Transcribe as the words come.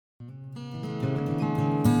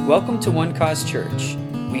Welcome to One Cause Church.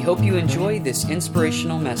 We hope you enjoy this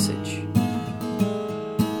inspirational message.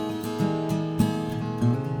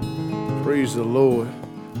 Praise the Lord.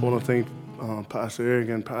 I want to thank Pastor Eric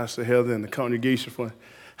and Pastor Heather and the congregation for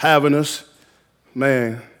having us.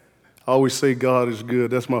 Man, I always say God is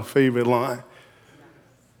good. That's my favorite line.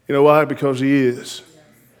 You know why? Because He is.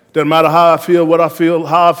 Doesn't matter how I feel, what I feel,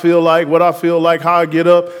 how I feel like, how I get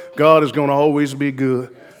up, God is going to always be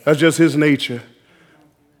good. That's just His nature.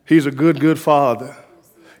 He's a good, good Father.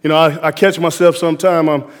 You know, I catch myself sometime,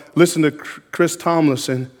 I'm listening to Chris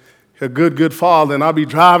Tomlinson, a good, good Father, and I'll be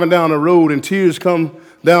driving down the road and tears come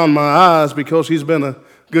down my eyes because He's been a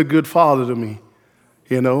good, good Father to me,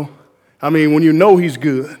 you know. I mean, when you know He's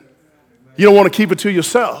good, you don't want to keep it to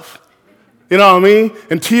yourself. You know what I mean?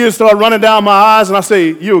 And tears start running down my eyes, and I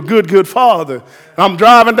say, you're a good, good Father. And I'm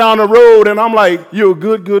driving down the road, and I'm like, you're a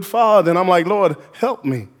good, good Father. And I'm like, Lord, help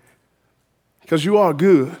me. Because you are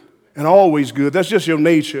good and always good. That's just your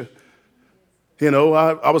nature. You know,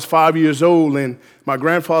 I was 5 years old, and my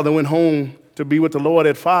grandfather went home to be with the Lord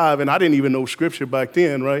at 5, and I didn't even know Scripture back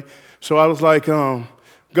then, right? So I was like, God,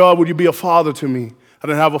 would you be a father to me? I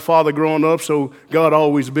didn't have a father growing up, so God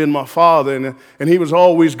always been my father, and He was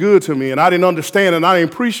always good to me. And I didn't understand and I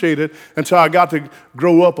didn't appreciate it until I got to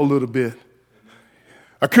grow up a little bit.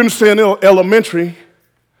 I couldn't stay in elementary,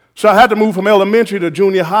 so I had to move from elementary to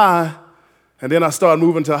junior high, and then I started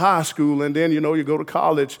moving to high school, and then, you know, you go to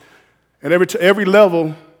college. And every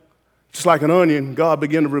level, just like an onion, God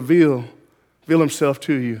began to reveal Himself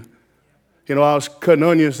to you. You know, I was cutting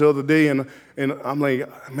onions the other day, and I'm like,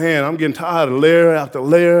 man, I'm getting tired of layer after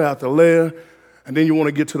layer after layer. And then you want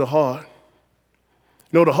to get to the heart.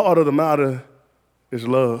 You know, the heart of the matter is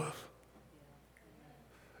love.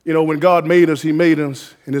 You know, when God made us, He made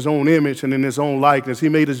us in His own image and in His own likeness. He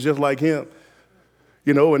made us just like Him.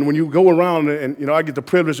 You know, and when you go around and, you know, I get the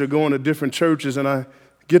privilege of going to different churches and I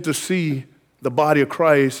get to see the body of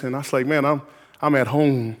Christ, and I was like, man, I'm at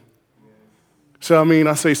home. So, I mean,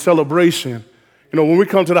 I say celebration. You know, when we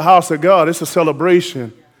come to the house of God, it's a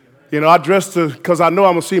celebration. You know, I dress because I know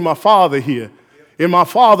I'm going to see my Father here in my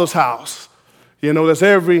Father's house. You know, there's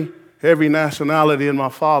every nationality in my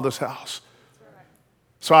Father's house.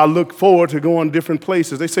 So I look forward to going different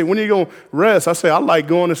places. They say, when are you going to rest? I say, I like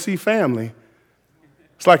going to see family.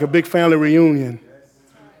 It's like a big family reunion.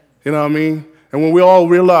 You know what I mean? And when we all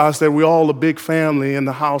realize that we're all a big family in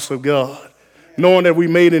the house of God, knowing that we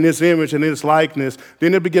made in His image and His likeness,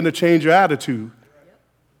 then it begin to change your attitude.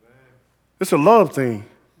 It's a love thing.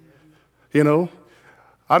 You know?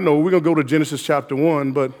 I know we're going to go to Genesis chapter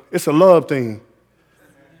 1, but it's a love thing.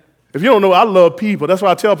 If you don't know, I love people. That's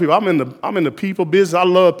why I tell people I'm in the people business. I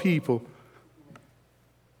love people.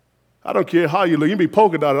 I don't care how you look. You can be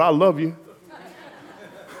polka dotted. I love you.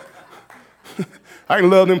 I can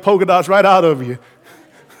love them polka dots right out of you.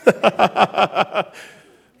 That's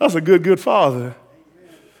a good, good Father.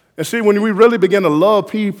 And see, when we really begin to love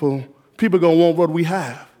people, people are going to want what we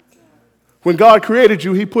have. When God created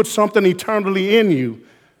you, He put something eternally in you,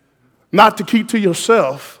 not to keep to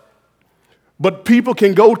yourself. But people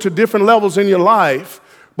can go to different levels in your life.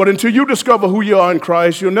 But until you discover who you are in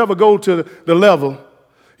Christ, you'll never go to the level.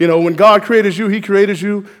 You know, when God created you, He created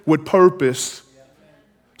you with purpose.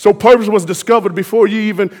 So purpose was discovered before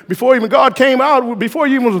even God came out, before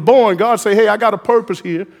you even was born. God said, hey, I got a purpose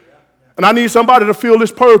here, and I need somebody to fill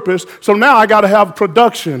this purpose. So now I got to have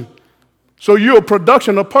production. So you're a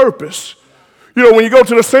production of purpose. You know, when you go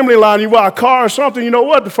to the assembly line, you buy a car or something, you know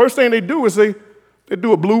what? The first thing they do is they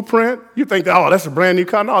do a blueprint. You think, oh, that's a brand new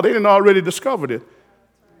car. No, they didn't already discovered it.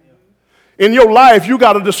 In your life, you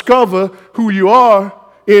got to discover who you are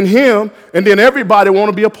in Him, and then everybody want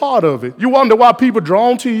to be a part of it. You wonder why people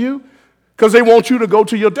drawn to you? Because they want you to go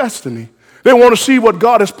to your destiny. They want to see what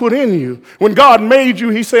God has put in you. When God made you,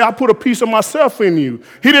 He said, I put a piece of myself in you.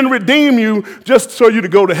 He didn't redeem you just so you to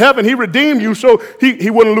go to heaven. He redeemed you so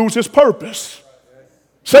he wouldn't lose His purpose.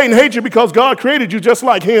 Satan hates you because God created you just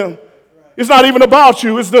like Him. It's not even about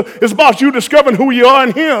you. It's about you discovering who you are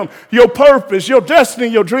in Him, your purpose, your destiny,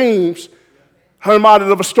 your dreams. I reminded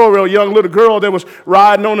of a story of a young little girl that was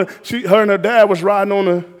riding her and her dad was riding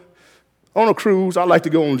on a cruise. I like to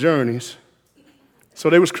go on journeys. So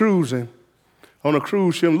they was cruising on a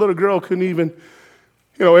cruise ship. And the little girl couldn't even,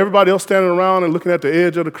 you know, everybody else standing around and looking at the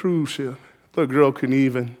edge of the cruise ship. The little girl couldn't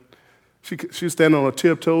even. She was standing on her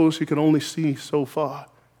tiptoes. She could only see so far.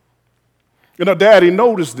 And her daddy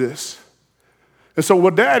noticed this. And so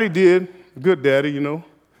what daddy did, good daddy, you know,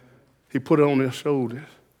 he put it on their shoulders.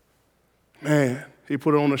 Man, he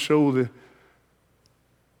put it on her shoulder.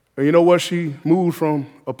 And you know what? She moved from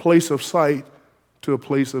a place of sight to a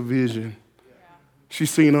place of vision. She's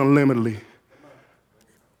seen unlimitedly.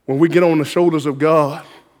 When we get on the shoulders of God,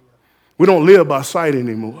 we don't live by sight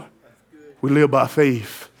anymore. We live by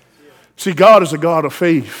faith. See, God is a God of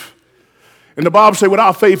faith. And the Bible says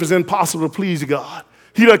without faith it's impossible to please God.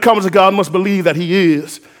 He that comes to God must believe that he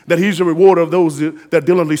is, that he's the rewarder of those that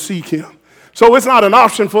diligently seek him. So it's not an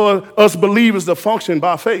option for us believers to function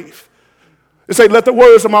by faith. It says, let the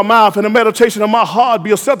words of my mouth and the meditation of my heart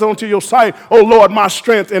be acceptable unto your sight, O Lord, my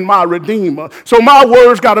strength and my redeemer. So my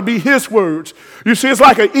words got to be his words. You see, it's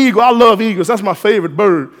like an eagle. I love eagles. That's my favorite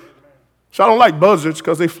bird. So I don't like buzzards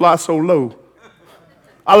because they fly so low.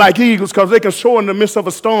 I like eagles because they can soar in the midst of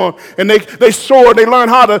a storm. And they soar. They learn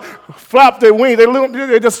how to flap their wings.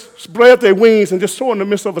 They just spread their wings and just soar in the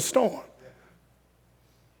midst of a storm.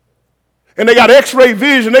 And they got x-ray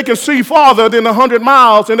vision. They can see farther than 100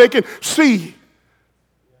 miles, and they can see.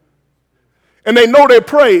 And they know their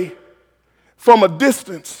prey from a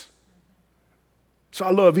distance. So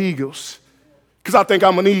I love eagles because I think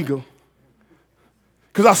I'm an eagle.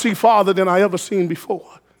 Because I see farther than I ever seen before.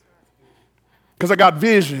 Because I got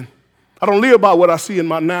vision. I don't live by what I see in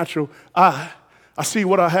my natural eye. I see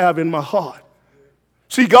what I have in my heart.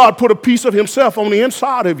 See, God put a piece of himself on the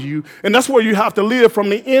inside of you, and that's where you have to live, from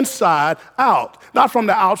the inside out, not from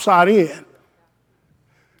the outside in.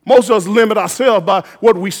 Most of us limit ourselves by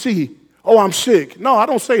what we see. Oh, I'm sick. No, I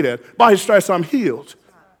don't say that. By his stripes, I'm healed.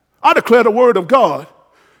 I declare the word of God.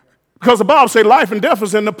 Because the Bible says life and death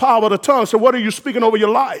is in the power of the tongue. So what are you speaking over your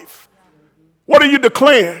life? What are you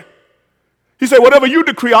declaring? He said, whatever you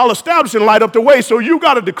decree, I'll establish and light up the way. So you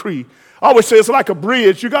got to decree. I always say it's like a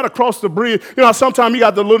bridge. You got to cross the bridge. You know, sometimes you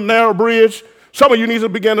got the little narrow bridge. Some of you need to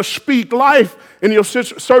begin to speak life in your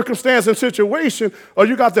circumstance and situation, or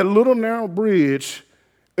you got that little narrow bridge,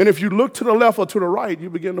 and if you look to the left or to the right,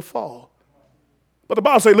 you begin to fall. But the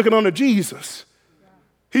Bible says, looking unto Jesus.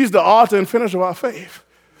 He's the author and finisher of our faith.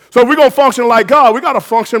 So if we're going to function like God, we got to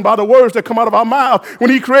function by the words that come out of our mouth. When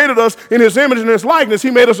he created us in his image and his likeness,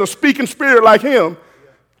 he made us a speaking spirit like him.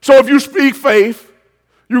 So if you speak faith,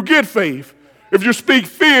 you get faith. If you speak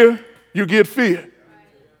fear, you get fear.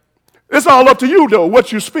 It's all up to you, though,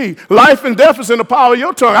 what you speak. Life and death is in the power of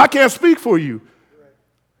your tongue. I can't speak for you.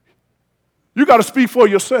 You got to speak for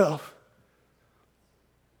yourself.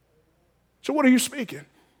 So what are you speaking?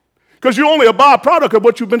 Because you're only a byproduct of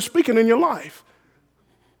what you've been speaking in your life.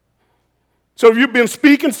 So if you've been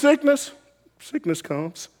speaking sickness, sickness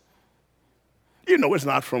comes. You know it's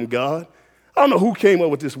not from God. I don't know who came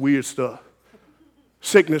up with this weird stuff.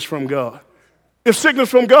 Sickness from God. If sickness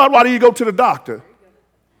from God, why do you go to the doctor?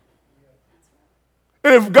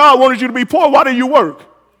 And if God wanted you to be poor, why do you work?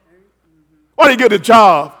 Why do you get a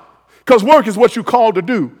job? Because work is what you're called to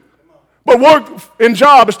do. But work and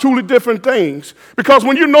job is two different things. Because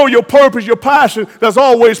when you know your purpose, your passion, there's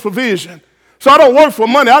always provision. So I don't work for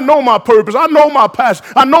money. I know my purpose. I know my passion.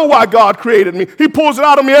 I know why God created me. He pulls it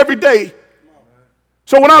out of me every day.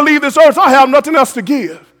 So when I leave this earth, I have nothing else to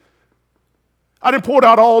give. I didn't pour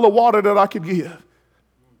out all the water that I could give.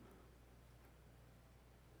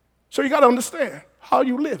 So you got to understand how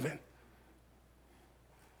you living.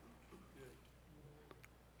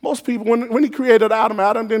 Most people, when he created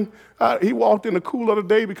Adam then he walked in the cool of the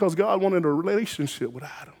day because God wanted a relationship with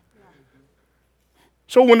Adam.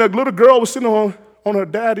 So when that little girl was sitting on her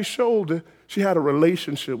daddy's shoulder, she had a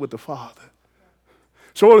relationship with the Father.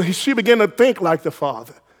 So she began to think like the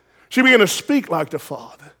Father. She began to speak like the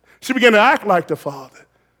Father. She began to act like the Father.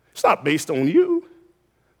 It's not based on you.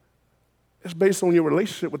 It's based on your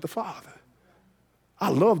relationship with the Father. I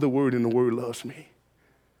love the Word and the Word loves me.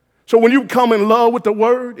 So when you come in love with the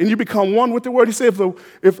Word and you become one with the Word, he said,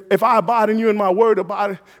 if I abide in you and my Word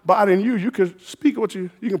abide in you, you can speak what you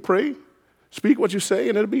can pray, speak what you say,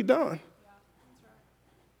 and it'll be done.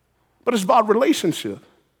 But it's about relationship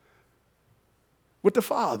with the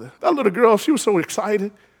Father. That little girl, she was so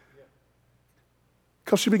excited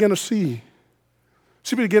because she began to see.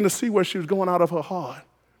 She began to see where she was going out of her heart.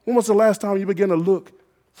 When was the last time you began to look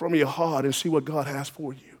from your heart and see what God has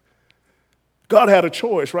for you? God had a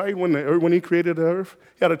choice, right? When he created the earth,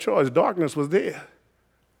 he had a choice. Darkness was there.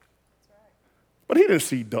 But he didn't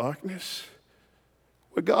see darkness.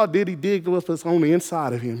 What God did, he did what was on the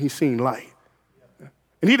inside of him. He seen light.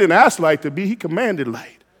 And he didn't ask light to be, he commanded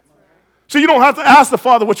light. So you don't have to ask the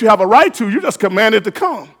Father what you have a right to. You just command it to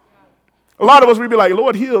come. A lot of us, we'd be like,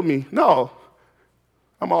 Lord, heal me. No,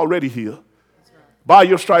 I'm already healed. By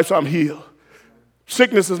your stripes, I'm healed.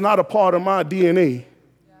 Sickness is not a part of my DNA.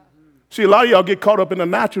 See, a lot of y'all get caught up in the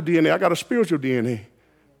natural DNA. I got a spiritual DNA.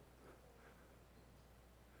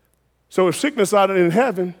 So if sickness out in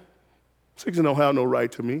heaven, sickness don't have no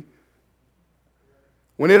right to me.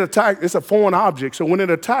 When it attacks, it's a foreign object. So when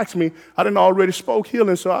it attacks me, I didn't already spoke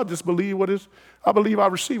healing, so I just believe I believe I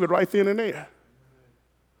receive it right then and there.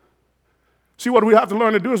 See, what we have to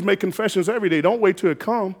learn to do is make confessions every day. Don't wait till it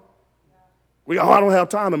comes. I don't have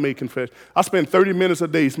time to make confessions. I spend 30 minutes a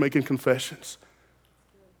day making confessions.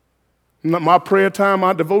 My prayer time,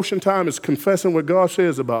 my devotion time is confessing what God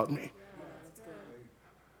says about me.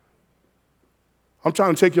 I'm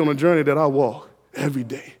trying to take you on a journey that I walk every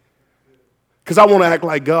day. Because I want to act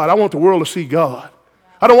like God. I want the world to see God.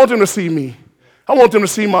 I don't want them to see me. I want them to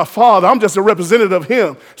see my Father. I'm just a representative of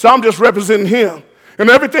Him. So I'm just representing Him. And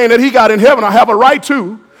everything that He got in heaven, I have a right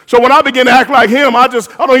to. So when I begin to act like Him, I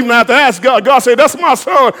don't even have to ask God. God said, that's my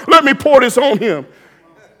son. Let me pour this on him.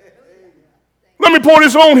 Let me pour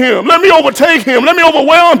this on him. Let me overtake him. Let me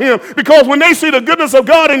overwhelm him. Because when they see the goodness of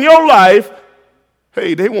God in your life,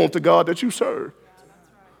 hey, they want the God that you serve.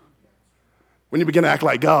 When you begin to act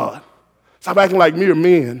like God. Stop acting like mere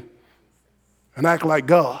men and act like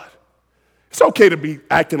God. It's okay to be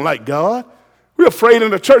acting like God. We're afraid in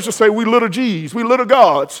the church to say we little G's, we little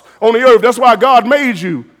gods on the earth. That's why God made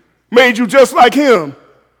you just like Him,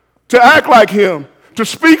 to act like Him, to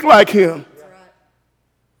speak like Him.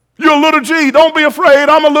 You're a little G. Don't be afraid.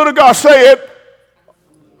 I'm a little God. Say it.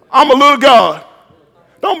 I'm a little God.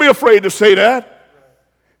 Don't be afraid to say that.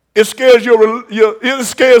 It scares it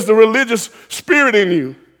scares the religious spirit in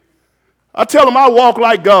you. I tell them I walk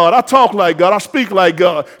like God, I talk like God, I speak like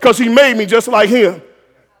God, because He made me just like Him.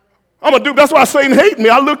 That's why Satan hates me.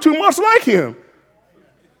 I look too much like him.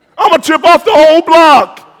 I'm going to chip off the whole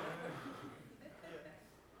block.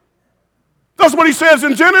 That's what he says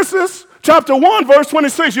in Genesis chapter 1, verse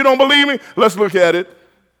 26. You don't believe me? Let's look at it.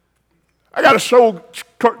 I got to show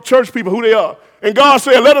church people who they are. And God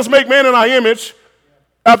said, let us make man in our image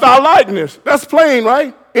after our likeness. That's plain,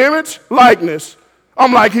 right? Image, likeness.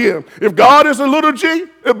 I'm like him. If God is a little G,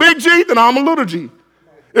 a big G, then I'm a little G.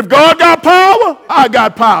 If God got power, I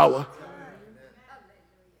got power.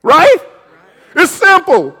 Right? It's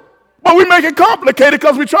simple. But we make it complicated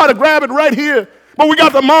because we try to grab it right here. But we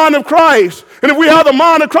got the mind of Christ. And if we have the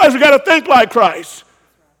mind of Christ, we got to think like Christ.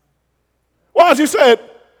 Why? He said,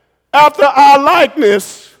 after our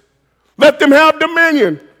likeness, let them have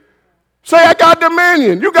dominion. Say, I got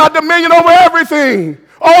dominion. You got dominion over everything.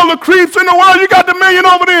 All the creeps in the world, you got dominion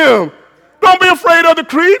over them. Don't be afraid of the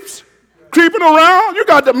creeps creeping around. You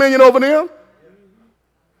got dominion over them.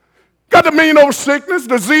 Got dominion over sickness,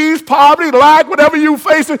 disease, poverty, lack, whatever you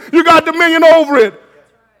facing. You got dominion over it.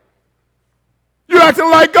 You're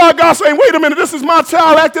acting like God. God's saying, wait a minute, this is my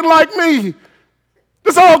child acting like me.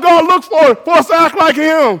 This is all God looks for us to act like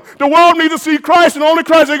him. The world needs to see Christ, and the only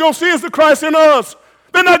Christ they're going to see is the Christ in us.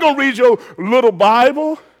 They're not going to read your little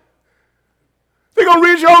Bible. They're going to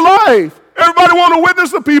read your life. Everybody want to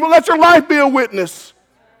witness to people. Let your life be a witness.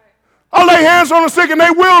 I'll lay hands on the sick and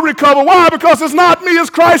they will recover. Why? Because it's not me, it's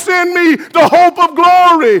Christ in me, the hope of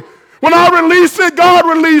glory. When I release it, God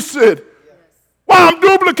release it. While I'm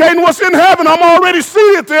duplicating what's in heaven, I'm already see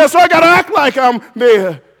it there, so I got to act like I'm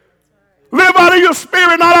there. Live out of your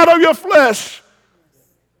spirit, not out of your flesh.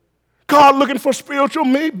 God looking for spiritual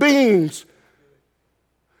beings.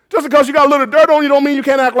 Just because you got a little dirt on you don't mean you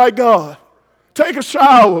can't act like God. Take a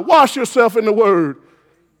shower. Wash yourself in the Word.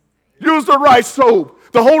 Use the right soap.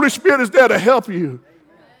 The Holy Spirit is there to help you.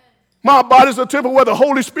 My body's a temple where the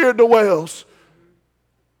Holy Spirit dwells.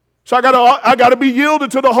 So I gotta be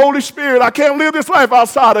yielded to the Holy Spirit. I can't live this life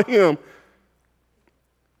outside of Him.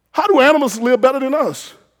 How do animals live better than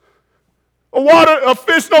us? A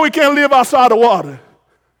fish, no, he can't live outside of water.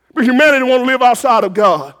 But humanity won't live outside of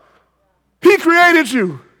God. He created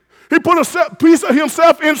you. He put a piece of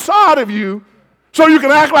himself inside of you so you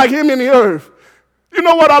can act like him in the earth. You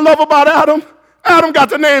know what I love about Adam? Adam got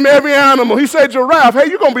to name every animal. He said giraffe. Hey,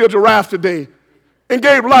 you're going to be a giraffe today. And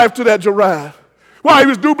gave life to that giraffe. Why? He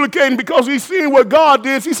was duplicating because he seen what God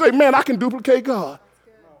did. He said, man, I can duplicate God.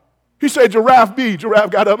 He said giraffe be. Giraffe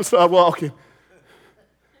got up and started walking.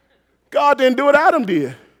 God didn't do it, Adam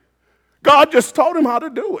did. God just taught him how to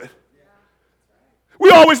do it. We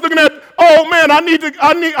always looking at, oh man, I'm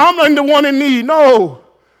the one in need. No,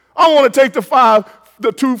 I want to take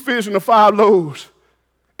the 2 fish and the 5 loaves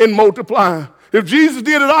and multiply them. If Jesus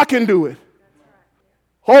did it, I can do it.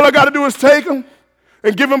 All I got to do is take them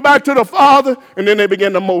and give them back to the Father, and then they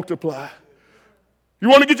begin to multiply. You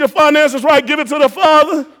want to get your finances right, give it to the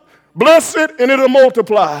Father, bless it, and it'll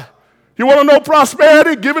multiply. You want to know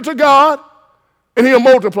prosperity, give it to God, and He'll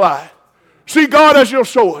multiply. See God as your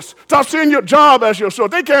source. Stop seeing your job as your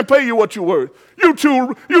source. They can't pay you what you're worth. You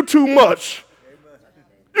too much.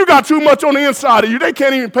 You got too much on the inside of you. They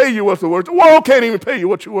can't even pay you what you're worth. The world can't even pay you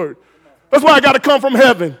what you're worth. That's why I got to come from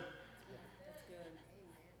heaven.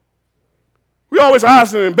 We always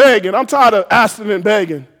asking and begging. I'm tired of asking and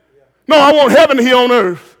begging. No, I want heaven here on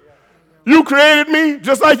earth. You created me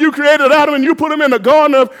just like you created Adam, and you put him in the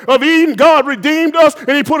Garden of Eden. God redeemed us,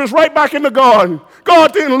 and he put us right back in the garden.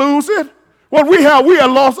 God didn't lose it. What we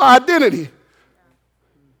had lost our identity.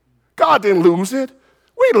 God didn't lose it.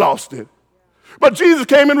 We lost it. But Jesus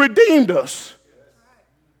came and redeemed us.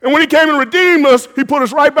 And when he came and redeemed us, he put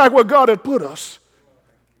us right back where God had put us.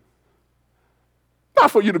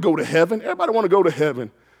 Not for you to go to heaven. Everybody want to go to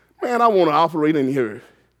heaven. Man, I want to operate in here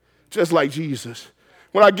just like Jesus.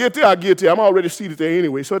 When I get there, I get there. I'm already seated there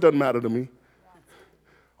anyway, so it doesn't matter to me.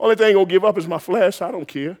 Only thing I'm going to give up is my flesh. I don't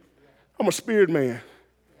care. I'm a spirit man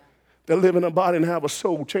that live in a body and have a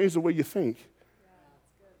soul. Change the way you think.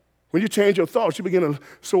 When you change your thoughts, you begin to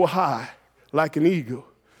soar high like an eagle.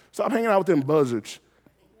 Stop hanging out with them buzzards.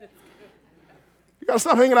 You got to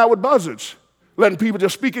stop hanging out with buzzards, letting people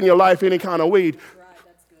just speak in your life any kind of way.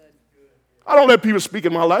 I don't let people speak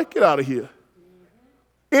in my life. Get out of here.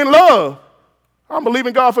 In love. I'm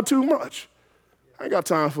believing God for too much. I ain't got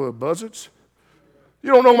time for buzzards.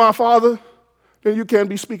 You don't know my Father, then you can't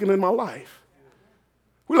be speaking in my life.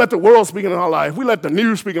 We let the world speak in our life. We let the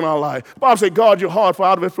news speak in our life. Bob said, guard your heart, for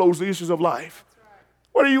out of it flows the issues of life.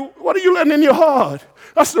 What are you letting in your heart?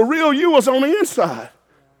 That's the real you what's on the inside.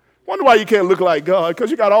 Wonder why you can't look like God,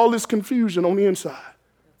 because you got all this confusion on the inside.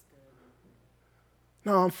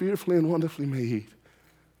 No, I'm fearfully and wonderfully made.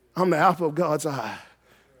 I'm the apple of God's eye.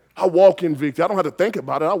 I walk in victory. I don't have to think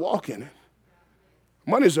about it. I walk in it.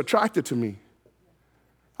 Money's attracted to me.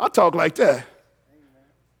 I talk like that.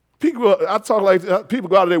 People go out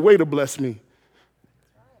of their way to bless me.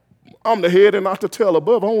 I'm the head and not the tail,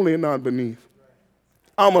 above only and not beneath.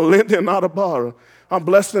 I'm a lender and not a borrower. I'm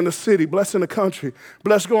blessed in the city, blessed in the country,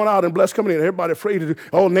 blessed going out and blessed coming in. Everybody afraid to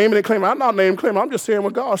do, naming and claiming. I'm not naming and claiming. I'm just saying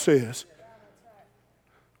what God says.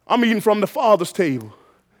 I'm eating from the Father's table.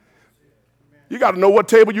 You got to know what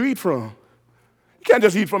table you eat from. You can't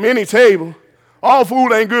just eat from any table. All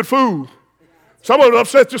food ain't good food. Some of it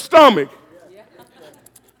upsets your stomach.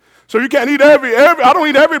 So you can't eat I don't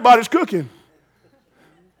eat everybody's cooking.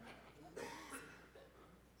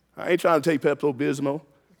 I ain't trying to take Pepto-Bismol.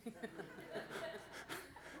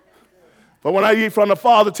 But when I eat from the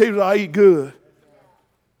Father's table, I eat good.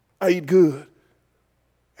 I eat good.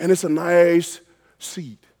 And it's a nice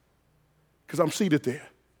seat because I'm seated there.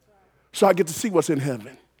 So I get to see what's in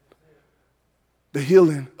heaven. The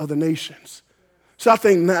healing of the nations. So I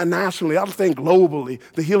think nationally, I think globally,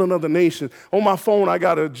 the healing of the nations. On my phone, I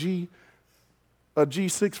got a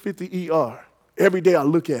G650ER. Every day I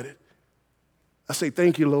look at it. I say,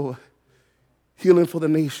 thank you, Lord. Healing for the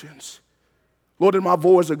nations. Lord, in my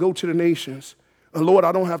voice will go to the nations. And Lord,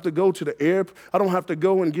 I don't have to go to the airport. I don't have to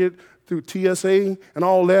go and get through TSA and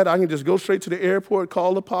all that. I can just go straight to the airport,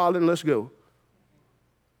 call the pilot, and let's go.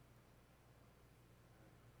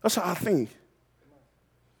 That's how I think.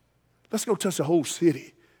 Let's go touch the whole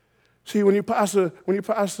city. See, when you pastor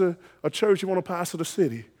a church, you want to pastor the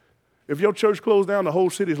city. If your church closed down, the whole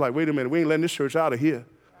city's like, wait a minute, we ain't letting this church out of here.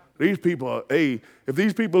 These people if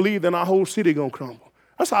these people leave, then our whole city gonna crumble.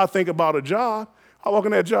 That's how I think about a job. I walk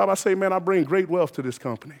in that job, I say, man, I bring great wealth to this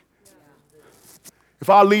company. If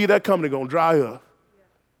I leave, that company gonna dry up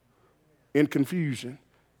in confusion.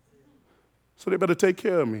 So they better take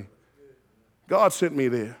care of me. God sent me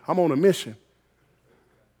there. I'm on a mission.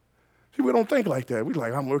 See, we don't think like that. We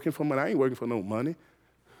like, I'm working for money. I ain't working for no money.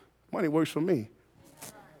 Money works for me.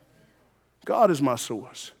 God is my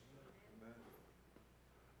source.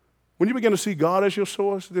 When you begin to see God as your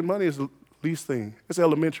source, then money is the least thing. It's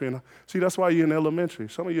elementary. And see, that's why you're in elementary.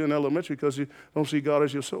 Some of you are in elementary because you don't see God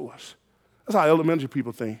as your source. That's how elementary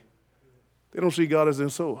people think. They don't see God as their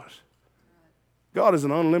source. God is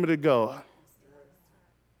an unlimited God.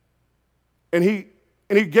 And he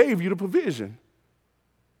gave you the provision.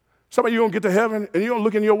 Some of you going to get to heaven and you're going to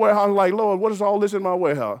look in your warehouse like, Lord, what is all this in my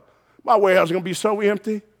warehouse? My warehouse is going to be so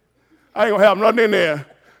empty. I ain't going to have nothing in there.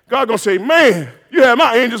 God going to say, man, you had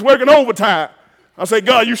my angels working overtime. I say,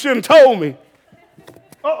 God, you shouldn't have told me.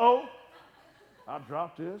 Uh-oh. I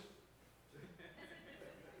dropped this.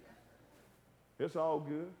 It's all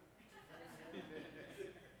good.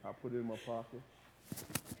 I put it in my pocket.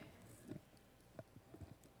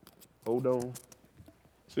 Hold on.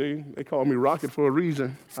 See, they call me Rocket for a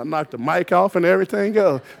reason. I knocked the mic off and everything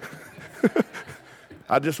else.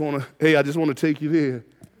 I just want to take you there.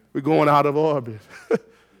 We're going out of orbit.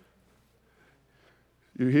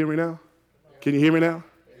 You hear me now? Can you hear me now?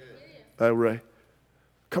 All right.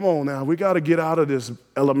 Come on now. We got to get out of this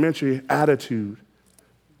elementary attitude.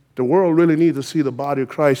 The world really needs to see the body of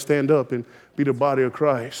Christ stand up and be the body of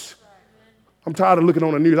Christ. I'm tired of looking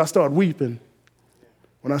on the news. I start weeping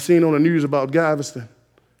when I seen on the news about Galveston.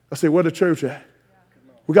 I say, where the church at?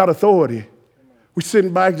 We got authority. We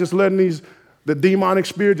sitting back just letting the demonic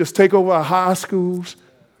spirit just take over our high schools.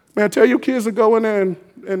 Man, tell your kids to go in there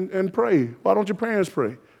and pray. Why don't your parents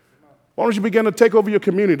pray? Why don't you begin to take over your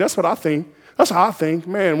community? That's what I think. That's how I think.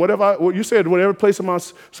 Man, you said, whatever place of my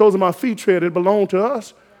soles of my feet tread, it belonged to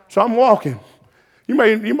us. So I'm walking. You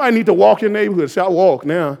might need to walk your neighborhood. See, I walk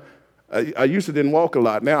now. I used to didn't walk a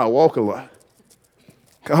lot. Now I walk a lot.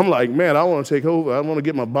 I'm like, man, I want to take over. I want to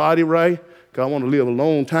get my body right because I want to live a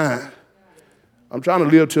long time. I'm trying to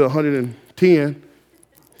live to 110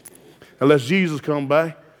 unless Jesus come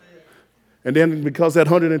back. And then because that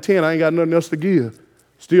 110, I ain't got nothing else to give.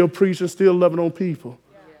 Still preaching, still loving on people.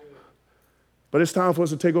 But it's time for us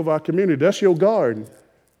to take over our community. That's your garden,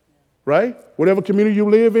 right? Whatever community you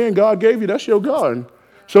live in, God gave you, that's your garden.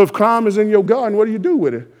 So if crime is in your garden, what do you do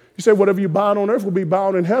with it? You say, whatever you bind on earth will be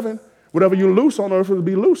bound in heaven. Whatever you loose on earth will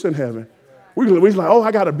be loose in heaven. We like, oh,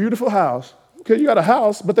 I got a beautiful house. Okay, you got a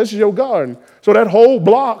house, but this is your garden. So that whole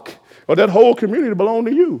block or that whole community belongs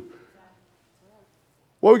to you.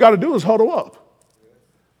 What we got to do is huddle up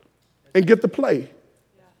and get the play.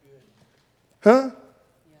 Huh?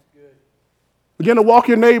 Begin to walk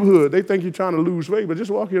your neighborhood. They think you're trying to lose weight, but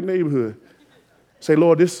just walk your neighborhood. Say,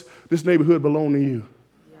 Lord, this neighborhood belongs to you.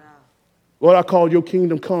 Lord, I call your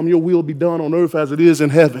kingdom come, your will be done on earth as it is in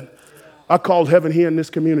heaven. I call heaven here in this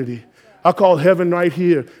community. I call heaven right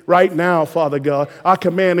here, right now, Father God. I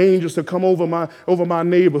command angels to come over my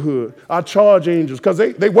neighborhood. I charge angels because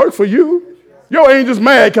they work for you. Your angel's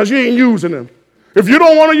mad because you ain't using them. If you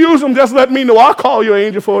don't want to use them, just let me know. I'll call your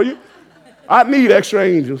angel for you. I need extra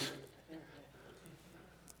angels.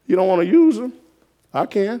 You don't want to use them? I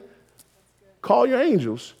can. Call your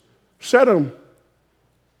angels. Set them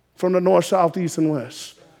from the north, south, east, and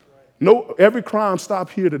west. No, every crime stop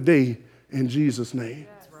here today in Jesus' name.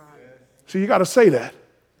 So you got to say that.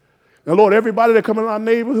 And Lord, everybody that come in our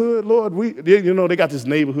neighborhood, Lord, they got this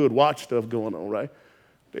neighborhood watch stuff going on, right?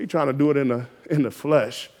 They trying to do it in the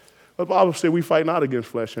flesh. But the Bible says we fight not against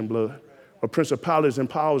flesh and blood, but principalities and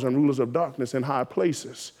powers and rulers of darkness in high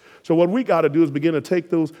places. So what we got to do is begin to take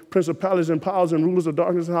those principalities and powers and rulers of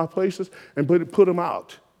darkness in high places and put them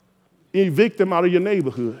out. Evict them out of your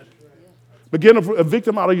neighborhood. Begin to evict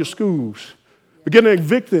them out of your schools. Begin to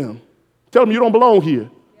evict them. Tell them you don't belong here.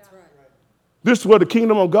 This is where the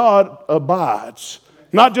kingdom of God abides.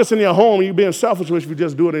 Not just in your home. You're being selfish if you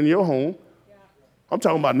just do it in your home. I'm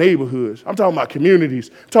talking about neighborhoods. I'm talking about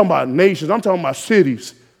communities. I'm talking about nations. I'm talking about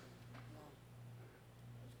cities.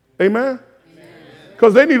 Amen?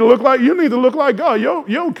 Because they need to look like, you need to look like God.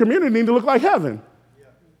 Your community need to look like heaven.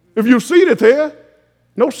 If you see it there,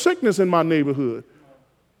 no sickness in my neighborhood.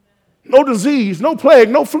 No disease, no plague,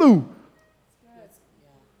 no flu.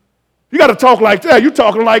 You got to talk like that. You're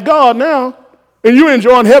talking like God now, and you're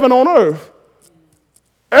enjoying heaven on earth.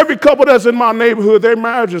 Every couple that's in my neighborhood, their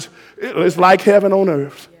marriages, it's like heaven on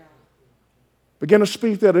earth. Begin to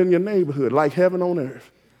speak that in your neighborhood, like heaven on earth.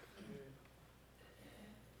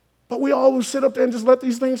 But we always sit up there and just let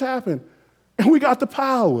these things happen. And we got the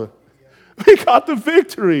power. We got the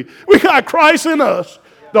victory. We got Christ in us,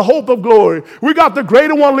 the hope of glory. We got the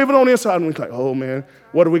greater one living on the inside. And we're like, oh, man,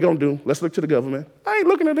 what are we going to do? Let's look to the government. I ain't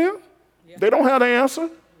looking at them. They don't have the answer.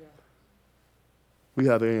 We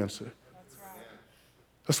have the answer.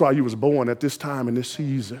 That's why you was born at this time in this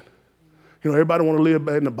season. You know, everybody want to live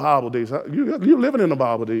in the Bible days. You're living in the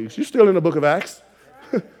Bible days. You're still in the book of Acts.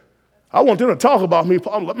 I want them to talk about me.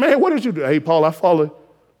 Paul, like, man, what did you do? Hey, Paul, I follow.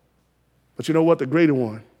 But you know what? The greater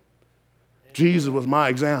one. Jesus was my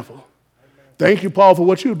example. Thank you, Paul, for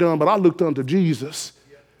what you've done, but I looked unto Jesus.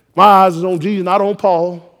 My eyes is on Jesus, not on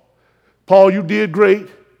Paul. Paul, you did great,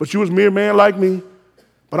 but you was a mere man like me.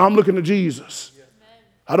 But I'm looking to Jesus.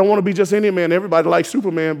 I don't want to be just any man. Everybody likes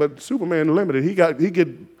Superman, but Superman limited. He get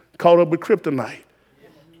caught up with kryptonite.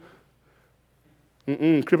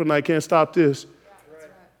 Kryptonite can't stop this.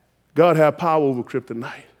 God has power over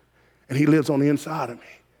kryptonite, and he lives on the inside of me.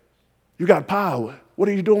 You got power. What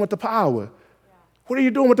are you doing with the power? What are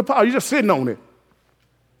you doing with the power? You're just sitting on it.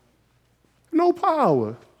 No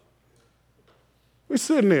power. We're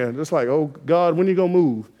sitting there just like, oh, God, when you going to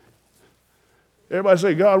move? Everybody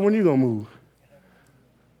say, God, when you going to move?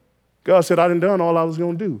 God said, I done all I was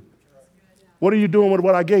going to do. What are you doing with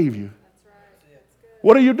what I gave you?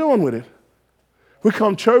 What are you doing with it? We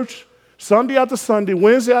come church Sunday after Sunday,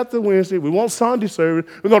 Wednesday after Wednesday. We want Sunday service.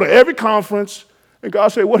 We go to every conference. And God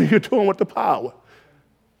said, what are you doing with the power?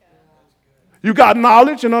 You got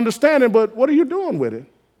knowledge and understanding, but what are you doing with it?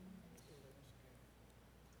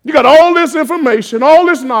 You got all this information, all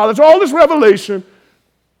this knowledge, all this revelation,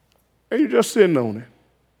 and you're just sitting on it.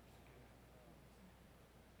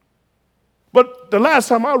 But the last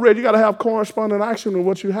time I read, you got to have corresponding action with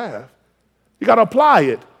what you have. You got to apply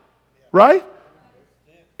it, right?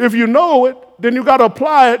 If you know it, then you got to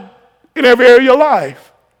apply it in every area of your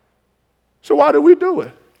life. So why do we do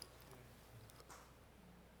it?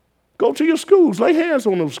 Go to your schools. Lay hands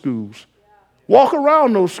on those schools. Walk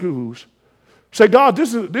around those schools. Say, God,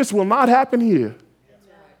 this will not happen here.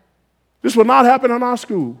 This will not happen in our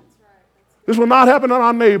school. This will not happen in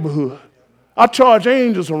our neighborhood. I charge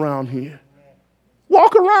angels around here.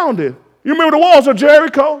 Walk around it. You remember the walls of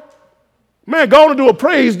Jericho? Man, go on and do a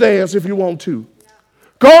praise dance if you want to.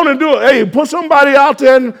 Go on and do it. Hey, put somebody out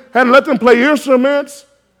there and let them play instruments.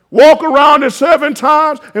 Walk around it 7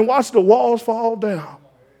 times and watch the walls fall down.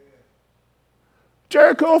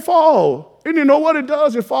 Jericho fall. And you know what it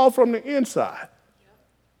does? It falls from the inside,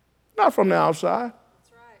 not from the outside.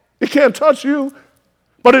 It can't touch you,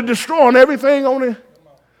 but it destroys everything on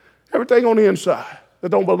the inside that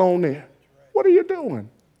don't belong there. What are you doing?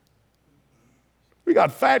 We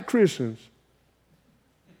got fat Christians,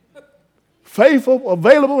 faithful,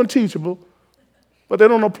 available, and teachable, but they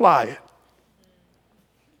don't apply it.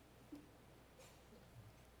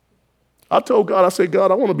 I told God, I said, God,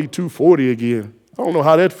 I want to be 240 again. I don't know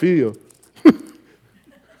how that feels.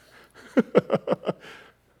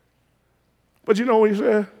 But you know what he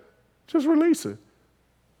said? Just release it.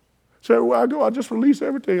 So everywhere I go, I just release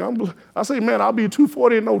everything. I say, man, I'll be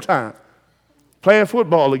 240 in no time. Playing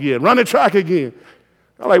football again, running track again.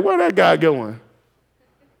 I'm like, where that guy going?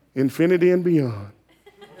 Infinity and beyond.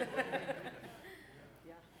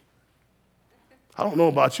 I don't know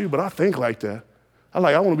about you, but I think like that. I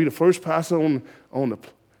want to be the first pastor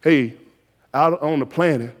out on the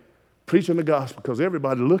planet preaching the gospel because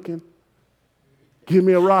everybody looking. Give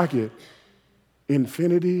me a rocket.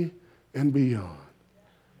 Infinity and beyond.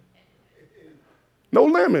 No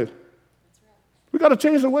limit. We got to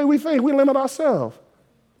change the way we think. We limit ourselves.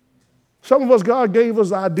 Some of us, God gave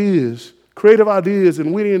us ideas, creative ideas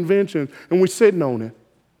and witty inventions, and we're sitting on it.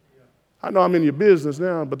 I know I'm in your business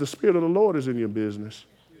now, but the Spirit of the Lord is in your business.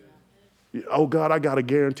 Oh, God, I got to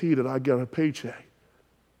guarantee that I get a paycheck.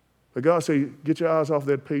 But God said, get your eyes off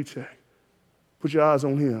that paycheck. Put your eyes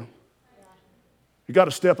on Him. You got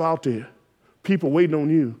to step out there. People waiting on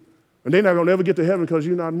you. And they're not going to ever get to heaven because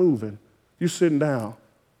you're not moving. You're sitting down.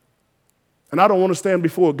 And I don't want to stand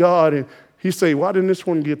before God and He say, why didn't this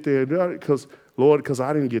one get there? Lord, because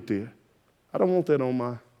I didn't get there. I don't want that on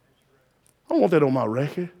my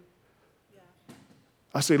record.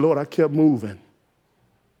 I say, Lord, I kept moving.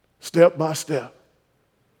 Step by step.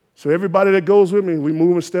 So everybody that goes with me, we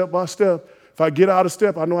moving step by step. If I get out of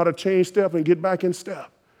step, I know how to change step and get back in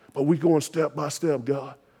step. But we going step by step,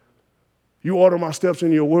 God. You order my steps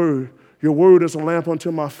in your word. Your word is a lamp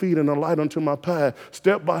unto my feet and a light unto my path.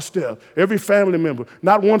 Step by step. Every family member,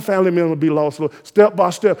 not one family member be lost, Lord. Step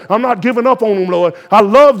by step. I'm not giving up on them, Lord. I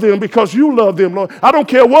love them because you love them, Lord. I don't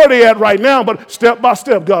care where they at right now, but step by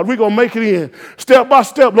step, God, we're going to make it in. Step by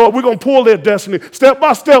step, Lord, we're going to pull their destiny. Step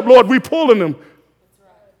by step, Lord, we're pulling them.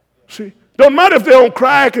 See, don't matter if they're on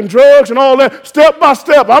crack and drugs and all that. Step by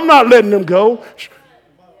step, I'm not letting them go.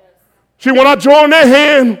 See, when I join their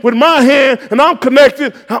hand with my hand and I'm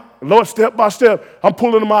connected, Lord, step by step, I'm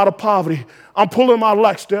pulling them out of poverty. I'm pulling them out of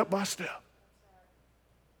lack step by step.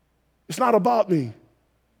 It's not about me.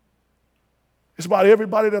 It's about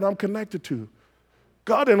everybody that I'm connected to.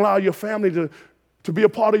 God didn't allow your family to be a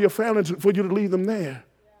part of your family for you to leave them there.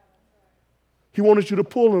 He wanted you to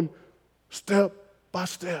pull them step by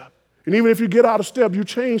step. And even if you get out of step, you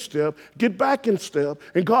change step, get back in step,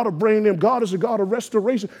 and God will bring them. God is a God of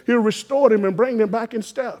restoration. He'll restore them and bring them back in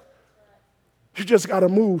step. You just got to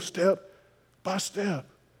move step by step,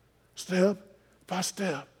 step by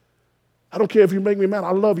step. I don't care if you make me mad.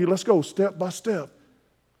 I love you. Let's go step by step.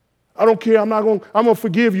 I don't care. I'm going to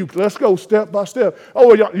forgive you. Let's go step by step.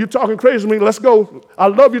 Oh, you're talking crazy to me. Let's go. I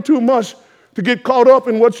love you too much to get caught up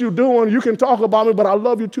in what you're doing. You can talk about me, but I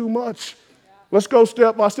love you too much. Let's go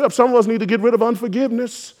step by step. Some of us need to get rid of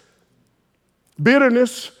unforgiveness,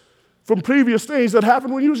 bitterness from previous things that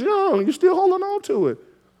happened when you was young. You're still holding on to it.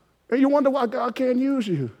 And you wonder why God can't use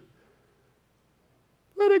you.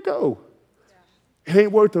 Let it go. It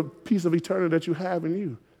ain't worth the piece of eternity that you have in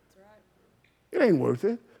you. It ain't worth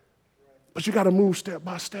it. But you got to move step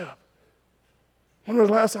by step. When was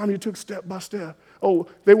the last time you took step by step? Oh,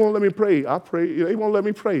 they won't let me pray. I pray. They won't let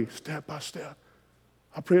me pray. Step by step.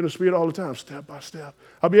 I pray in the Spirit all the time, step by step.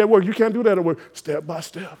 I'll be at work. You can't do that at work. Step by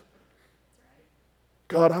step.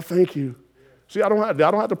 God, I thank you. See, I don't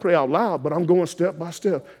have to pray out loud, but I'm going step by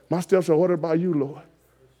step. My steps are ordered by you, Lord.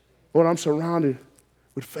 Lord, I'm surrounded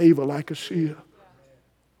with favor like a shield.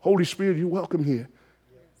 Holy Spirit, you're welcome here.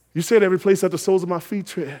 You said every place that the soles of my feet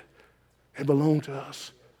tread, it belongs to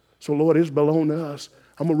us. So, Lord, it's belong to us.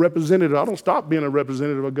 I'm a representative. I don't stop being a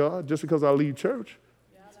representative of God just because I leave church.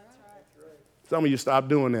 Some of you stop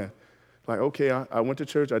doing that. Like, okay, I went to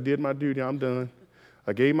church. I did my duty. I'm done.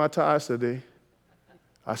 I gave my tithes today.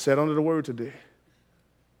 I sat under the word today.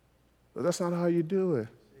 But that's not how you do it.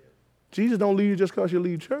 Jesus don't leave you just because you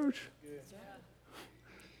leave church.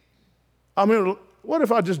 I mean, what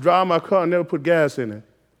if I just drive my car and never put gas in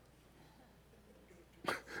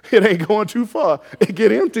it? It ain't going too far. It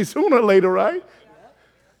get empty sooner or later, right?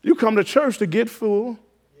 You come to church to get full,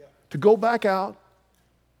 to go back out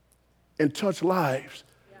and touch lives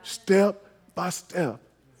step by step.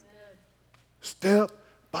 Step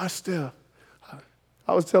by step.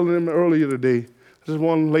 I was telling them earlier today, this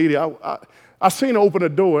one lady, I seen her open a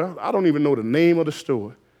door. I don't even know the name of the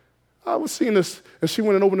store. I was seeing this, and she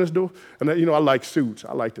went and opened this door. And, I like suits.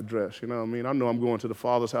 I like to dress, you know what I mean? I know I'm going to the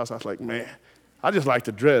Father's house. I was like, man, I just like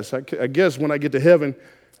to dress. I guess when I get to heaven,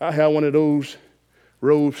 I have one of those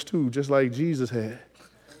robes too, just like Jesus had.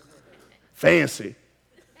 Fancy,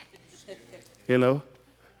 But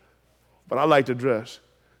I like to dress.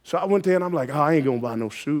 So I went there, and I'm like, I ain't going to buy no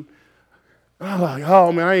suit. And I'm like,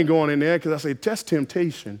 oh, man, I ain't going in there because I say, that's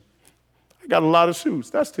temptation. I got a lot of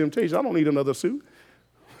suits. That's temptation. I don't need another suit.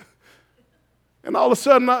 And all of a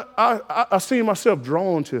sudden, I seen myself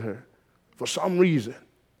drawn to her for some reason.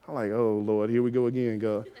 I'm like, oh, Lord, here we go again,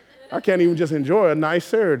 God. I can't even just enjoy a nice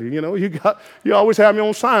Saturday, You always have me on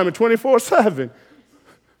assignment 24/7.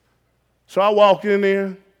 So I walked in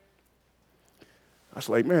there. I was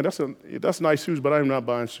like, man, that's nice shoes, but I'm not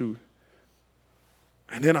buying shoes.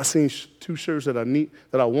 And then I seen two shirts that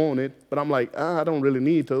I wanted, but I'm like, I don't really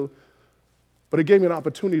need those. But it gave me an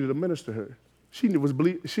opportunity to minister to her. She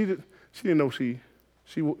didn't know she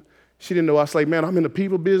didn't know. I was like, man, I'm in the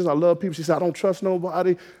people business. I love people. She said, I don't trust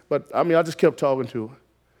nobody. But I just kept talking to her.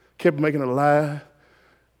 Kept making her laugh.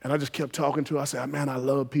 And I just kept talking to her. I said, man, I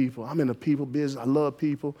love people. I'm in the people business. I love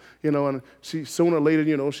people. And sooner or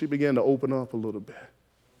later, she began to open up a little bit.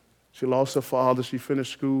 She lost her father. She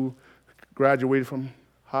finished school, graduated from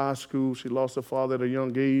high school. She lost her father at a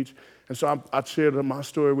young age. And so I shared my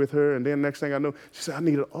story with her. And then next thing I know, she said, I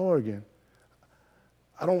need an organ.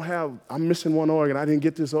 I'm missing one organ. I didn't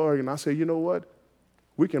get this organ. I said, you know what?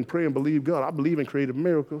 We can pray and believe God. I believe in creative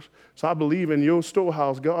miracles. So I believe in your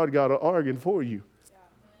storehouse, God got an organ for you.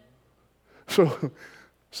 Yeah.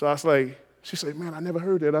 So I was like, she said, man, I never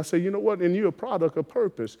heard that. I said, you know what? And you're a product of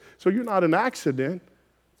purpose. So you're not an accident.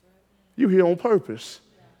 You're here on purpose.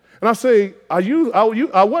 And I say, I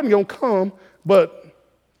wasn't going to come, but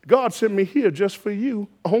God sent me here just for you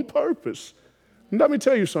on purpose. And let me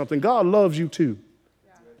tell you something. God loves you too.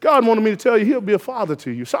 God wanted me to tell you he'll be a father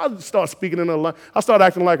to you. So I start speaking in a line. I start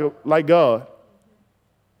acting like God.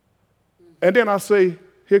 And then I say,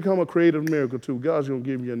 here come a creative miracle too. God's going to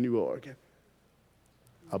give me a new organ.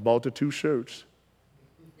 I bought the 2 shirts.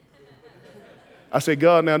 I said,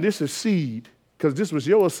 God, now this is seed, because this was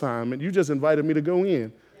your assignment. You just invited me to go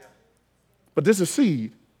in. But this is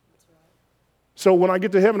seed. So when I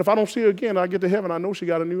get to heaven, if I don't see her again, I get to heaven, I know she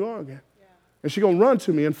got a new organ. And she's going to run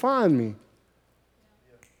to me and find me.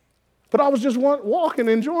 But I was just walking,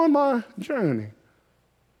 enjoying my journey.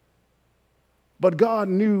 But God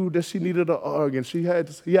knew that she needed an organ. He had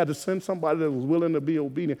to send somebody that was willing to be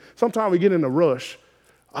obedient. Sometimes we get in a rush.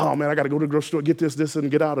 Oh, man, I got to go to the grocery store, get this,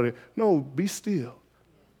 and get out of there. No, be still.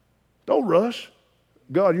 Don't rush.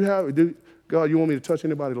 God, you want me to touch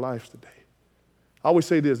anybody's lives today? I always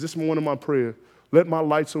say this is one of my prayers. Let my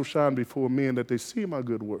light so shine before men that they see my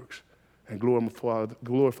good works and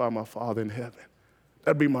glorify my Father in heaven.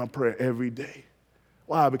 That'd be my prayer every day.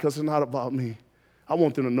 Why? Because it's not about me. I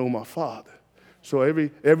want them to know my Father. So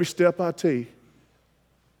every step I take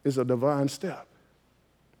is a divine step.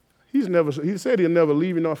 He said he'll never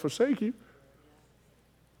leave you nor forsake you.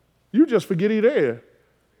 You just forget he's there.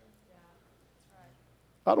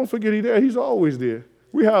 I don't forget he's there. He's always there.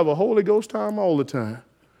 We have a Holy Ghost time all the time.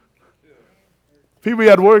 People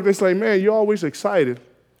at work, they say, man, you're always excited.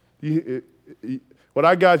 What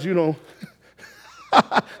I got,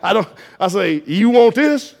 I say, you want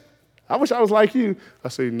this? I wish I was like you. I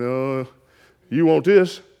say, no, you want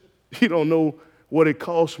this? You don't know what it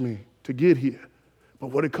cost me to get here, but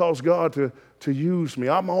what it cost God to use me.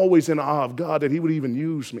 I'm always in awe of God that he would even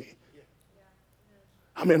use me.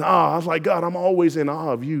 I'm in awe. I was like, God, I'm always in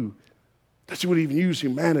awe of you, that you would even use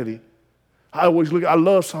humanity. I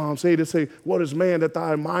love Psalms 8. It say, what is man that thou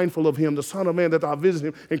art mindful of him, the son of man that thou visit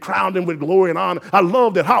him, and crowned him with glory and honor. I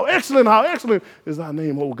love that. How excellent is thy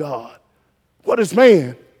name, O God. What is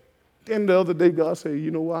man? Then the other day, God said,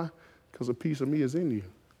 you know why? Because a piece of me is in you.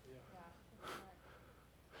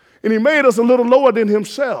 And he made us a little lower than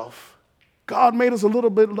himself. God made us a little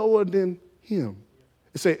bit lower than him.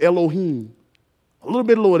 It say Elohim, a little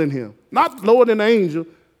bit lower than him. Not lower than the angel,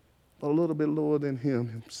 but a little bit lower than him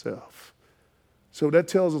himself. So that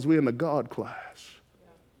tells us we're in the God class.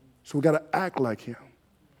 So we got to act like him.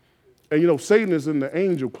 And Satan is in the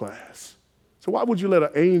angel class. So why would you let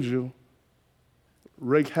an angel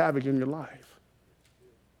wreak havoc in your life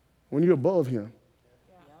when you're above him?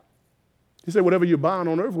 He said whatever you bind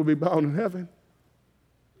on earth will be bound in heaven.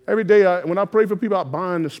 Every day when I pray for people, I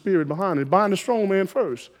bind the spirit behind it. Bind the strong man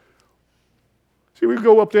first. See, we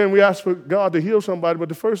go up there and we ask for God to heal somebody, but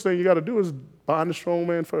the first thing you got to do is bind the strong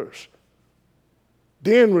man first.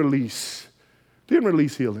 Then release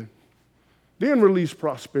healing. Then release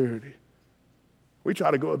prosperity. We try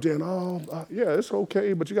to go up there and, yeah, it's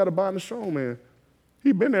okay, but you got to bind the strong man.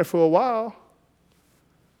 He's been there for a while.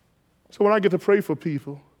 So when I get to pray for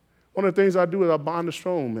people, one of the things I do is I bind the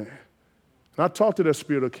strong man. And I talk to that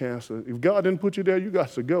spirit of cancer. If God didn't put you there, you got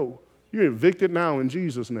to go. You're evicted now in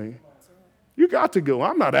Jesus' name. You got to go.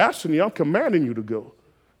 I'm not asking you. I'm commanding you to go.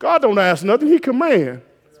 God don't ask nothing. He commands.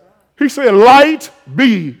 He said, light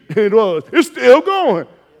be, and it was. It's still going.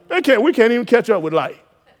 We can't even catch up with light.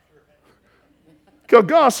 Because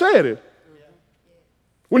God said it.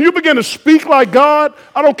 When you begin to speak like God,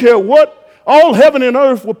 I don't care what, all heaven and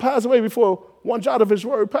earth will pass away before one jot of his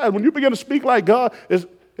word pass. When you begin to speak like God, it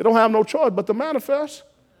don't have no choice but to manifest.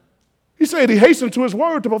 He said he hastened to his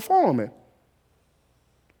word to perform it.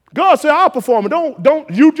 God said, I'll perform it. Don't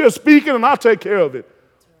you just speak it and I'll take care of it.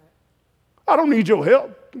 I don't need your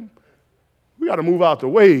help. We got to move out the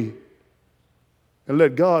way and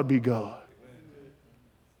let God be God.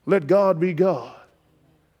 Let God be God.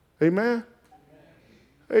 Amen?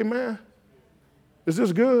 Amen. Is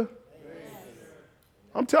this good?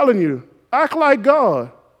 I'm telling you, act like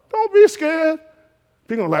God. Don't be scared.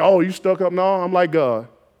 People are like, oh, you stuck up? No, I'm like God.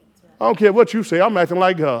 I don't care what you say. I'm acting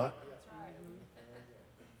like God.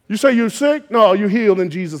 You say you're sick? No, you're healed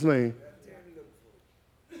in Jesus' name.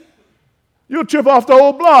 You'll chip off the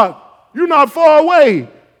old block. You're not far away.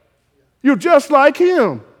 You're just like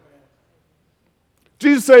him.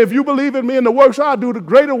 Jesus said, if you believe in me and the works I do, the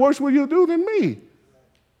greater works will you do than me.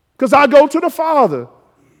 Because I go to the Father.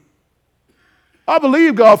 I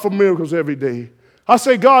believe God for miracles every day. I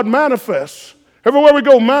say, God, manifest. Everywhere we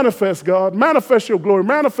go, manifest, God. Manifest your glory.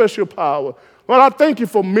 Manifest your power. Lord, I thank you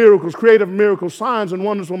for miracles, creative miracles, signs and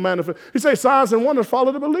wonders will manifest. He says signs and wonders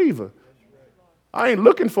follow the believer. I ain't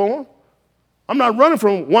looking for them. I'm not running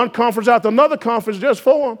from one conference after another conference just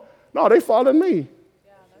for them. No, they follow me.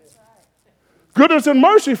 Yeah, that's right. Goodness and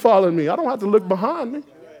mercy follow me. I don't have to look behind me.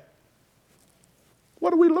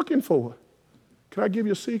 What are we looking for? Can I give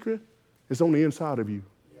you a secret? It's on the inside of you.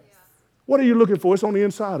 Yes. What are you looking for? It's on the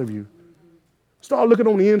inside of you. Start looking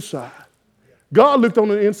on the inside. God looked on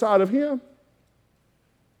the inside of him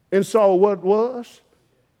and saw what was.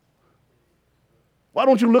 Why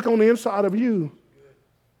don't you look on the inside of you?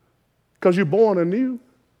 Because you're born anew.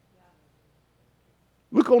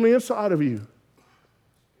 Look on the inside of you.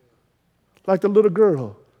 Like the little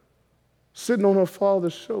girl sitting on her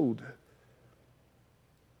father's shoulder.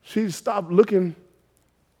 She stopped looking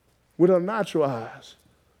with her natural eyes.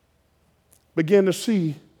 Began to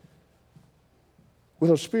see with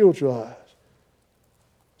her spiritual eyes.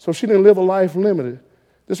 So she didn't live a life limited.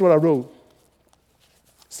 This is what I wrote.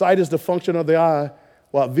 Sight is the function of the eye,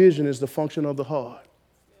 while vision is the function of the heart.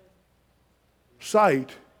 Sight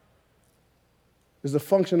is the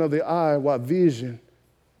function of the eye, while vision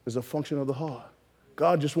is a function of the heart.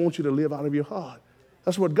 God just wants you to live out of your heart.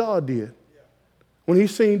 That's what God did. When he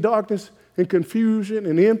seen darkness and confusion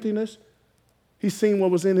and emptiness, he seen what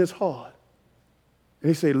was in his heart. And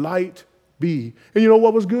he said, light be. And you know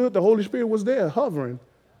what was good? The Holy Spirit was there hovering.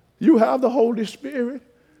 You have the Holy Spirit.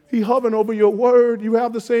 He hovering over your word. You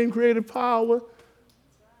have the same creative power.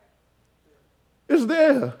 It's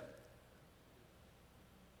there.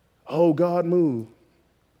 Oh, God, move.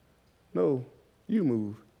 No, you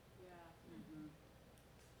move.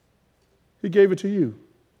 He gave it to you.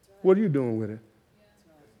 What are you doing with it?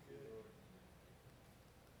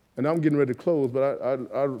 And I'm getting ready to close, but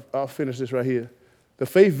I'll finish this right here. The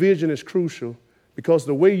faith vision is crucial because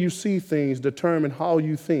the way you see things determine how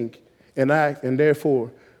you think and act, and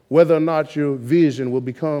therefore whether or not your vision will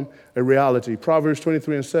become a reality. Proverbs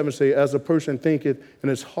 23:7 say, as a person thinketh in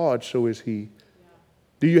his heart, so is he.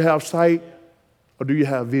 Do you have sight? or do you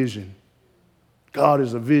have vision? God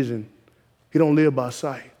is a vision. He don't live by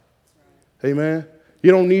sight. Amen?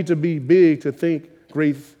 You don't need to be big to think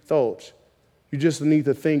great thoughts. You just need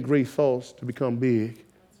to think great thoughts to become big.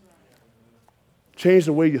 Change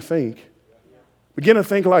the way you think. Begin to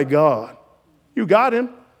think like God. You got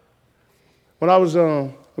him. When I was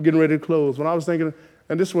I'm getting ready to close, when I was thinking,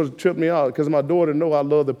 and this was tripped me out because my daughter know I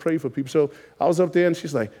love to pray for people. So I was up there and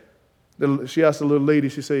she's like, she asked the little lady,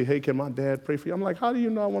 she said, hey, can my dad pray for you? I'm like, how do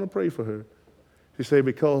you know I want to pray for her? She said,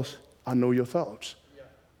 because I know your thoughts.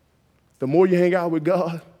 The more you hang out with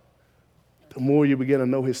God, the more you begin to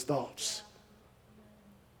know his thoughts.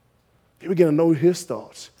 You begin to know his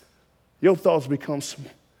thoughts. Your thoughts become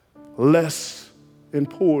less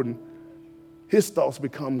important. His thoughts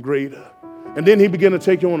become greater. And then he began to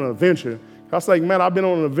take you on an adventure. I was like, man, I've been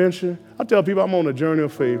on an adventure. I tell people I'm on a journey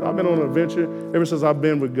of faith. I've been on an adventure ever since I've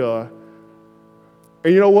been with God.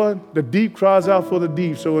 And you know what? The deep cries out for the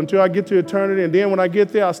deep. So until I get to eternity, and then when I get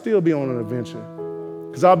there, I'll still be on an adventure.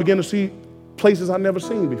 Because I'll begin to see places I've never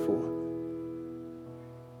seen before.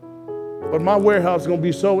 But my warehouse is going to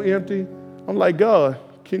be so empty. I'm like, God,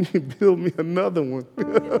 can you build me another one?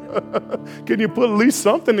 Can you put at least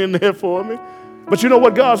something in there for me? But you know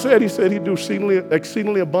what God said? He said he'd do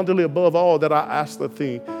exceedingly abundantly above all that I ask the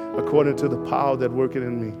thing according to the power that worketh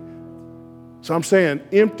in me. So I'm saying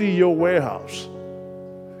empty your warehouse.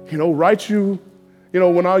 Write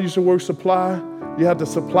when I used to work supply, you had the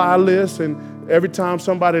supply list, and every time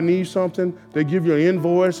somebody needs something, they give you an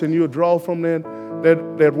invoice and you'll draw from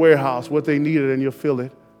that warehouse what they needed and you'll fill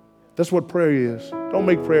it. That's what prayer is. Don't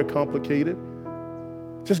make prayer complicated.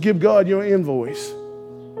 Just give God your invoice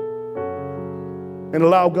and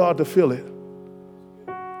allow God to fill it.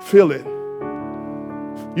 Fill it.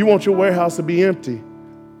 You want your warehouse to be empty,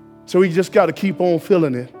 so you just got to keep on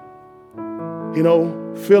filling it.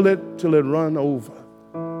 Fill it till it run over.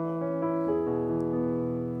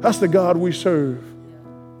 That's the God we serve.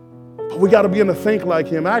 But we got to begin to think like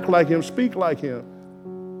him, act like him, speak like him.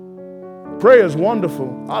 Prayer is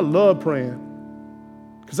wonderful. I love praying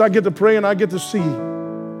because I get to pray and I get to see.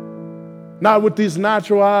 Not with these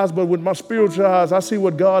natural eyes, but with my spiritual eyes, I see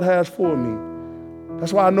what God has for me.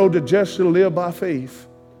 That's why I know the just shall live by faith.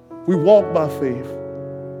 We walk by faith.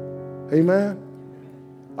 Amen.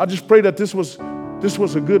 I just pray that this was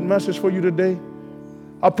a good message for you today.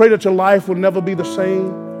 I pray that your life will never be the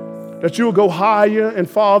same, that you'll go higher and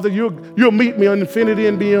farther. You'll meet me on infinity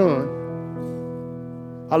and beyond.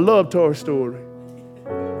 I love Toy Story.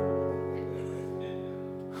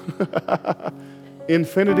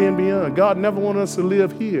 Infinity and beyond. God never wanted us to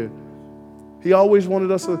live here. He always wanted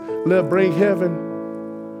us to bring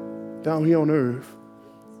heaven down here on earth.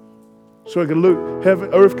 So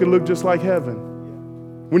earth can look just like heaven.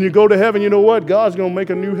 When you go to heaven, you know what? God's going to make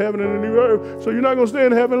a new heaven and a new earth. So you're not going to stay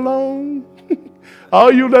in heaven long. All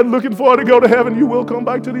you that looking forward to go to heaven, you will come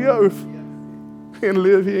back to the earth and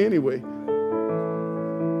live here anyway.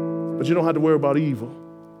 But you don't have to worry about evil.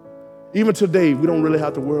 Even today, we don't really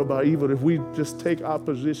have to worry about evil if we just take our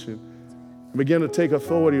position and begin to take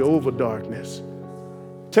authority over darkness.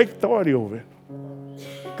 Take authority over it.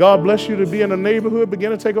 God bless you to be in a neighborhood,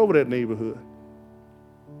 begin to take over that neighborhood.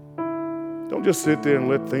 Don't just sit there and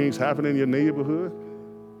let things happen in your neighborhood.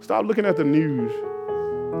 Stop looking at the news.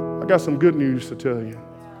 I got some good news to tell you.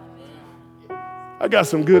 I got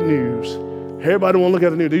some good news. Everybody want to look at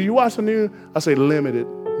the news. Do you watch the news? I say limited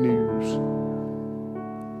news.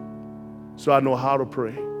 So I know how to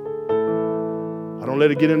pray. I don't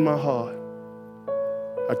let it get in my heart.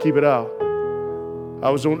 I keep it out.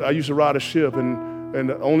 I used to ride a ship, and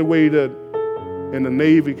the only way that in the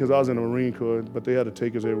Navy, because I was in the Marine Corps, but they had to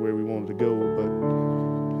take us everywhere we wanted to go.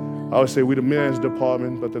 But I would say we the men's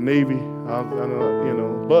department, but the Navy,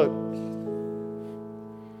 But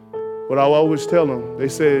what I always tell them, they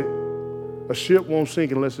said, a ship won't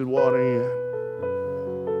sink unless it's water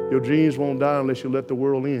in. Your dreams won't die unless you let the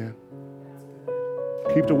world in.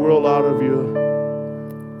 Keep the world out of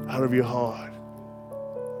your heart.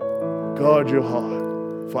 Guard your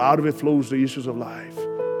heart, for out of it flows the issues of life.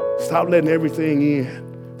 Stop letting everything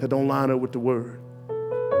in that don't line up with the word.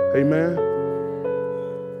 Amen.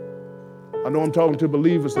 I know I'm talking to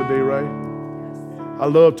believers today, right? I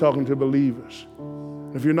love talking to believers.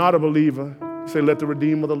 If you're not a believer, you say, let the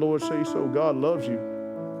Redeemer of the Lord say so. God loves you.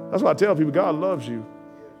 That's why I tell people, God loves you.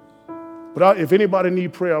 But if anybody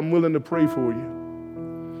need prayer, I'm willing to pray for you.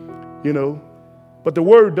 But the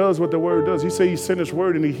word does what the word does. He said he sent his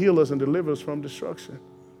word and he healed us and delivered us from destruction.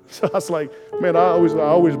 So I was like, man, I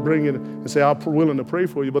always bring it and say, I'm willing to pray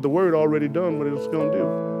for you. But the word already done what it's going to do.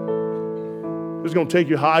 It's going to take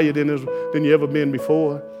you higher than you ever been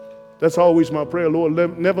before. That's always my prayer. Lord,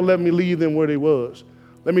 never let me leave them where they was.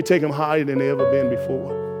 Let me take them higher than they ever been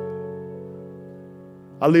before.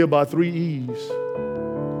 I live by 3 E's.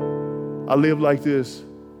 I live like this: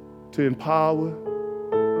 to empower,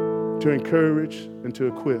 to encourage, and to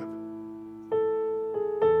equip.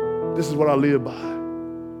 This is what I live by.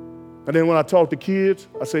 And then when I talk to kids,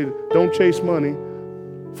 I say, don't chase money.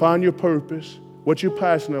 Find your purpose, what you're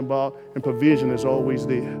passionate about, and provision is always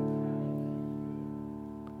there.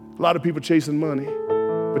 A lot of people chasing money,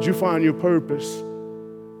 but you find your purpose.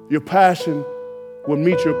 Your passion will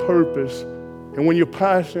meet your purpose. And when your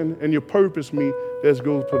passion and your purpose meet, there's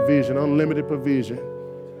goes provision, unlimited provision.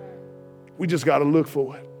 We just got to look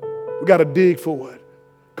for it. We got to dig for it.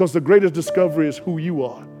 Because the greatest discovery is who you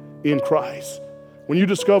are in Christ. When you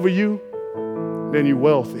discover you, then you're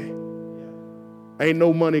wealthy. Ain't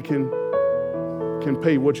no money can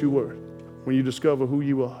pay what you're worth when you discover who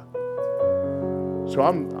you are. So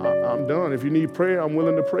I'm done. If you need prayer, I'm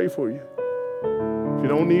willing to pray for you. If you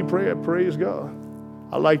don't need prayer, praise God.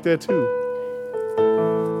 I like that too.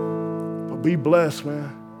 But be blessed, man.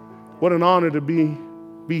 What an honor to be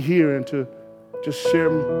here and to just share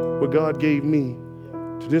what God gave me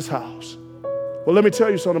to this house. Well, let me tell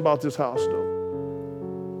you something about this house, though.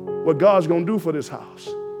 What God's going to do for this house.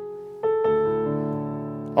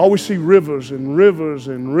 I always see rivers and rivers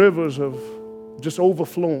and rivers of just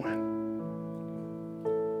overflowing.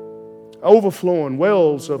 Overflowing,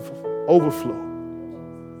 wells of overflow.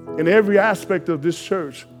 In every aspect of this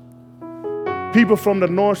church, people from the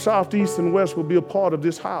north, south, east, and west will be a part of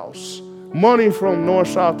this house. Money from north,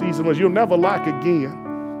 south, east, and west. You'll never lack again.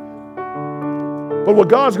 But what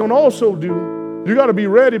God's going to also do, you got to be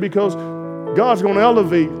ready, because God's going to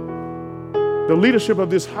elevate the leadership of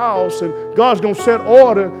this house, and God's going to set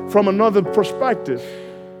order from another perspective.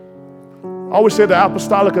 I always say the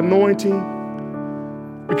apostolic anointing,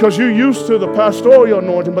 because you're used to the pastoral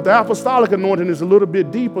anointing, but the apostolic anointing is a little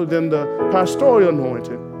bit deeper than the pastoral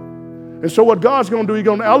anointing. And so what God's going to do, He's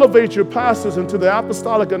going to elevate your pastors into the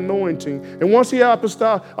apostolic anointing. And once the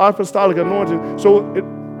apostolic anointing, so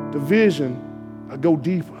the vision will go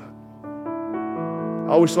deeper.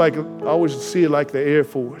 I always see it like the Air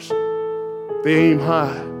Force. They aim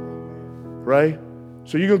high, right?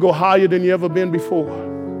 So you're going to go higher than you ever been before.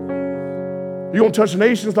 You're going to touch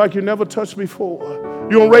nations like you never touched before.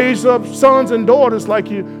 You're going to raise up sons and daughters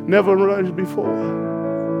like you never raised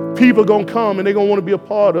before. People are going to come and they're going to want to be a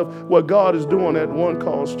part of what God is doing at One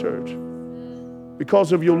Cause Church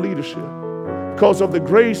because of your leadership, because of the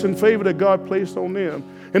grace and favor that God placed on them.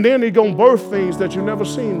 And then they're going to birth things that you've never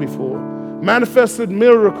seen before. Manifested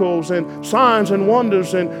miracles and signs and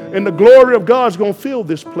wonders, and the glory of God's going to fill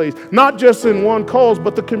this place, not just in One Cause,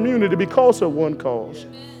 but the community because of One Cause.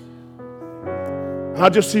 I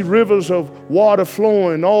just see rivers of water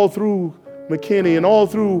flowing all through McKinney and all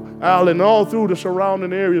through Allen and all through the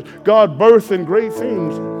surrounding areas. God birthing great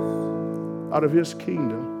things out of His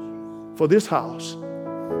kingdom for this house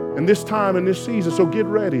and this time and this season. So get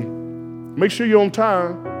ready. Make sure you're on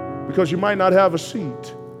time, because you might not have a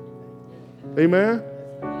seat. Amen?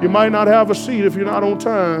 You might not have a seat if you're not on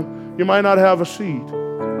time. You might not have a seat.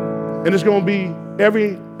 And it's going to be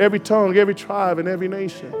every tongue, every tribe, and every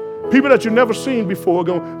nation. People that you've never seen before are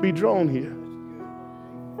going to be drawn here.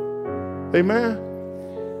 Amen?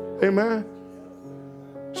 Amen?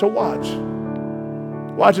 So watch.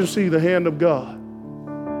 Watch and see the hand of God.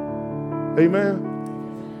 Amen?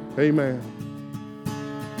 Amen.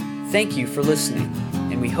 Thank you for listening,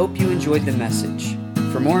 and we hope you enjoyed the message.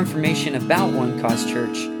 For more information about One Cause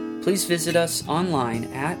Church, please visit us online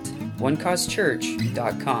at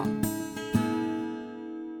onecausechurch.com.